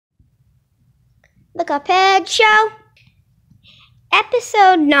The Cuphead Show,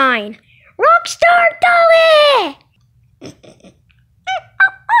 Episode 9, Rockstar Doggee!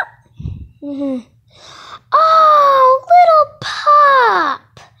 Oh, little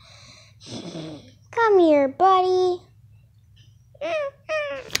pup! Come here, buddy.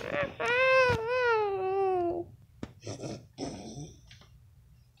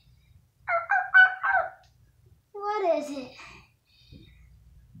 What is it?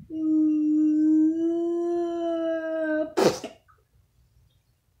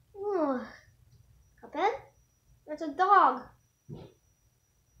 Oh, Cuphead? That's a dog.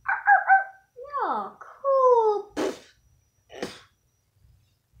 Oh, cool.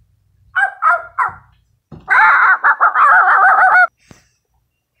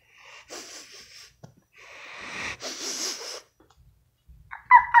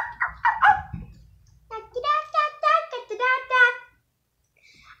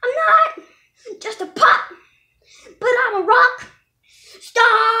 I'm not just a pup, but I'm a rock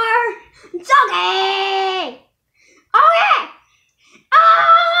star doggee. Oh yeah!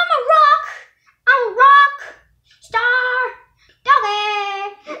 I'm a rock star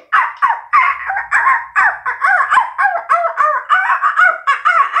doggee.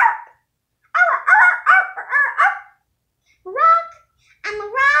 I'm a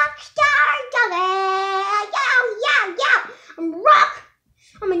rock star doggee. Yo, yo, yo! I'm a rock.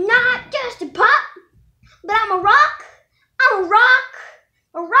 I'm not just a pup, but I'm a rock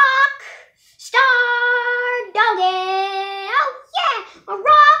star doggee. Oh yeah,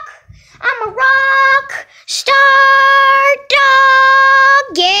 I'm a rock star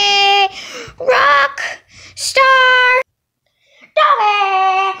doggee. Rock star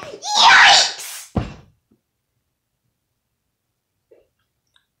doggee. Yikes!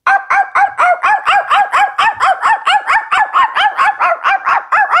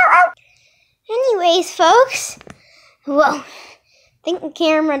 Anyways, folks, well, I think the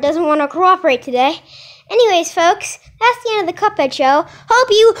camera doesn't want to cooperate today. Anyways, folks, that's the end of the Cuphead Show. Hope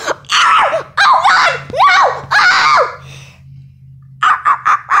you... Oh, God! No! Oh!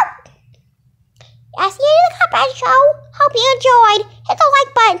 That's the end of the Cuphead Show. Hope you enjoyed. Hit the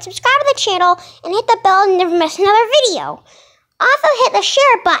like button, subscribe to the channel, and hit the bell to never miss another video. Also, hit the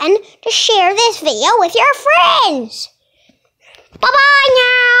share button to share this video with your friends. Bye-bye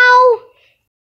now!